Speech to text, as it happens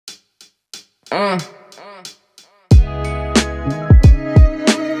R.I.P.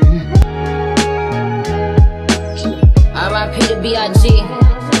 to B.I.G.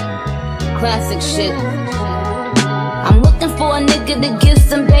 Classic shit. I'm looking for a nigga to give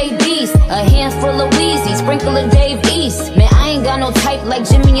some babies, a handful of Wheezy, sprinkle of Dave East. Man, I ain't got no type like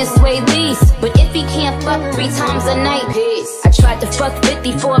Jimmy and Sway Lee's, but if he can't fuck 3 times a night, peace. I tried to fuck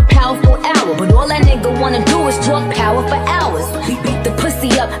 50 for a powerful hour, but all that nigga wanna do is talk power for hours. Beat the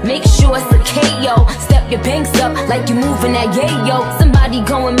pussy up, make sure it's a KO. Step your banks up like you moving that yayo. Somebody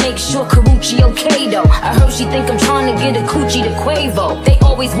go and make sure Karuchi okay though. I heard she think I'm trying to get a coochie to Quavo. They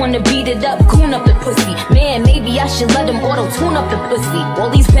always wanna beat it up, goon up the pussy. Man, maybe I should let them auto-tune up the pussy. All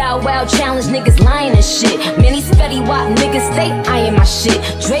these bow wow challenge niggas lying and shit. Man, these Fetty Wap niggas stay eyeing my shit.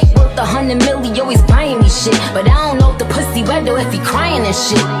 Drake worth 100 million, always buying me shit, but I don't know if the pussy wet or if he crying and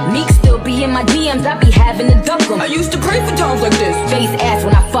shit. Meek still be in my DMs, I be having to duck him. I used to pray for times like this. Face ass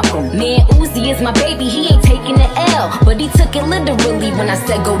when I fuck him. Man, Uzi is my baby, he ain't taking the L, but he took it literally when I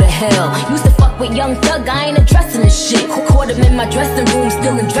said go to hell. Used to fuck with Young Thug, I ain't addressing this shit. Caught him in my dressing room,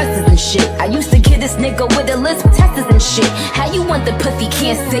 still in dresses and shit. I used to get this nigga with a list with testers and shit. How you want the pussy,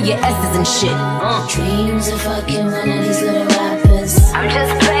 can't say your S's and shit. Dreams of fucking one of these little rappers. I'm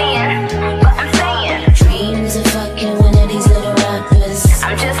just playing, but I'm saying. Dreams of fucking one of these little rappers.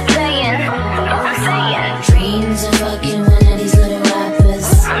 I'm just playing, but I'm saying. Dreams of fucking one of these little rappers.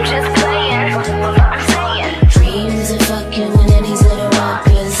 I'm just playing, but I'm saying. Dreams of fucking one of these little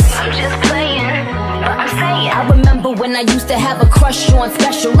rappers. I'm just playing, but I'm saying. I remember when I used to have a crush on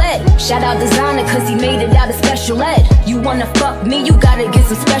Special Ed. Shout out Designer cause he made it out of Special Ed. You wanna fuck me, you gotta get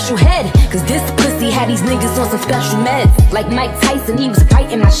some special head, cause this pussy had these niggas on some special meds. Like Mike Tyson, he was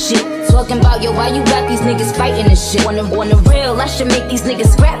fighting my shit. Talking about, yo, why you got these niggas fighting this shit? On the real, I should make these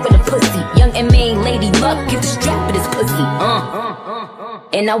niggas scrap for the pussy. Young and main Lady Luck, get the strap for this pussy.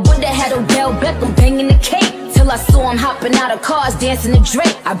 And I would've had Odell Beckham banging the cake, till I saw him hopping out of cars, dancing to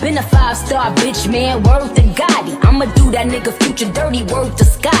Drake. I been a 5-star bitch, man, word to Gotti. I'ma do that nigga Future dirty, word to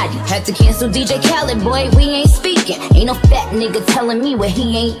Scotty. Had to cancel DJ Khaled, boy, we ain't speaking. Ain't no fat nigga telling me what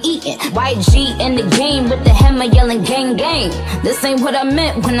he ain't eating. YG in the game with the hammer yelling gang gang. This ain't what I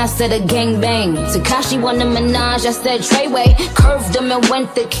meant when I said a gang bang. Tekashi won the Minaj, I said Treyway. Curved him and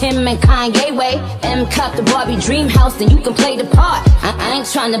went the Kim and Kanye way. M caught the Barbie dream house, then you can play the part. I ain't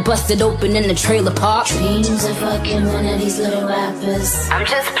trying to bust it open in the trailer park. Dreams of fucking one of these little rappers. I'm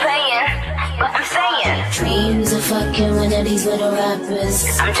just playing, but I'm saying. Dreams of fucking one of these little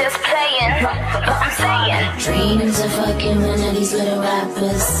rappers. I'm just playing, but I'm saying. Dreams of fucking one of these little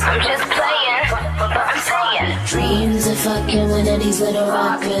rappers. I'm just playing, but I'm saying. Dreams of fucking one of these little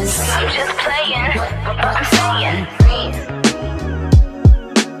rappers. I'm just playing, but I'm saying.